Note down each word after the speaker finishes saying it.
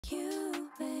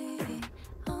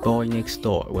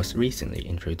BOYNEXTDOOR was recently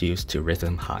introduced to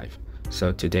Rhythm Hive,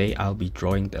 so today I'll be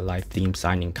drawing the live theme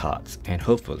signing cards, and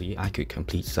hopefully I could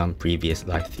complete some previous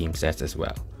live theme sets as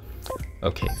well.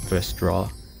 Okay, first draw,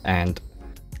 and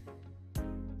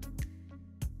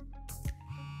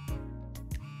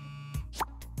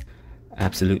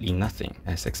absolutely nothing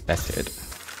as expected.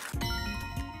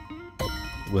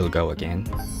 We'll go again.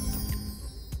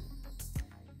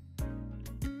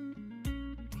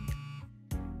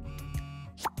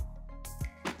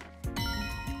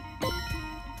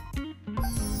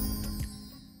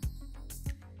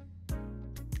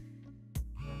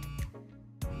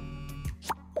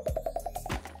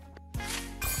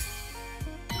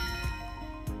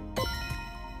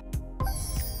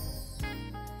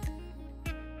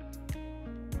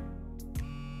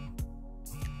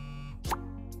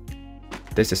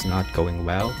 This is not going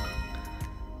well.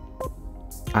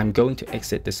 I'm going to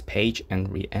exit this page and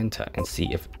re-enter and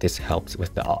see if this helps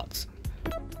with the odds.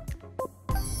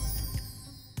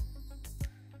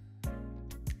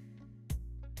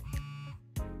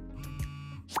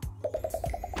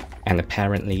 And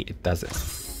apparently it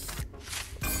doesn't.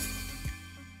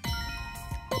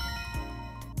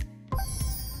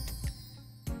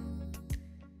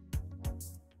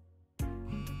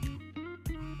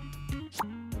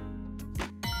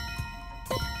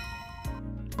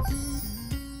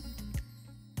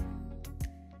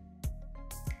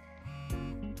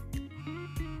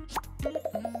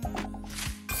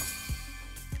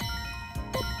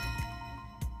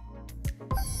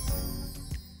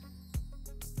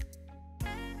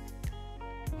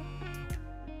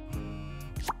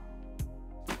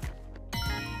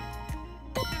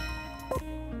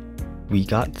 We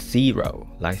got 0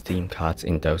 live theme cards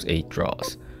in those 8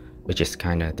 draws, which is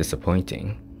kinda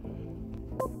disappointing.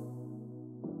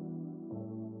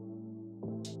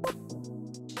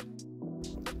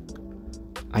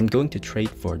 I'm going to trade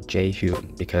for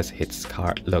Jaehyun because his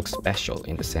card looks special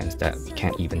in the sense that we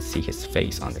can't even see his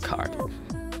face on the card.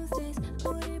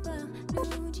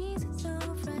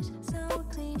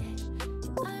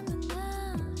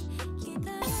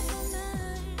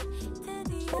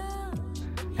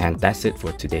 And that's it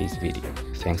for today's video.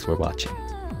 Thanks for watching.